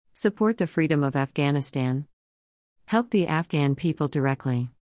Support the freedom of Afghanistan. Help the Afghan people directly.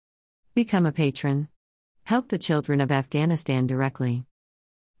 Become a patron. Help the children of Afghanistan directly.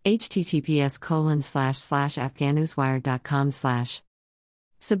 https://afghanuswire.com/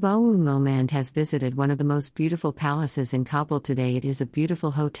 Sabawu Momand has visited one of the most beautiful palaces in Kabul today. It is a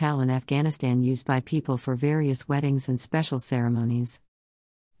beautiful hotel in Afghanistan used by people for various weddings and special ceremonies.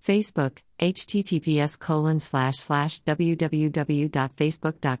 Facebook,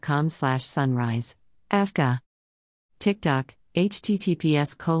 https://www.facebook.com/sunrise.afgha. TikTok,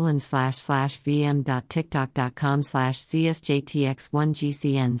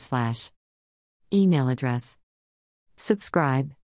 https://vm.tiktok.com/zsjtx1gcn/. Email address. Subscribe.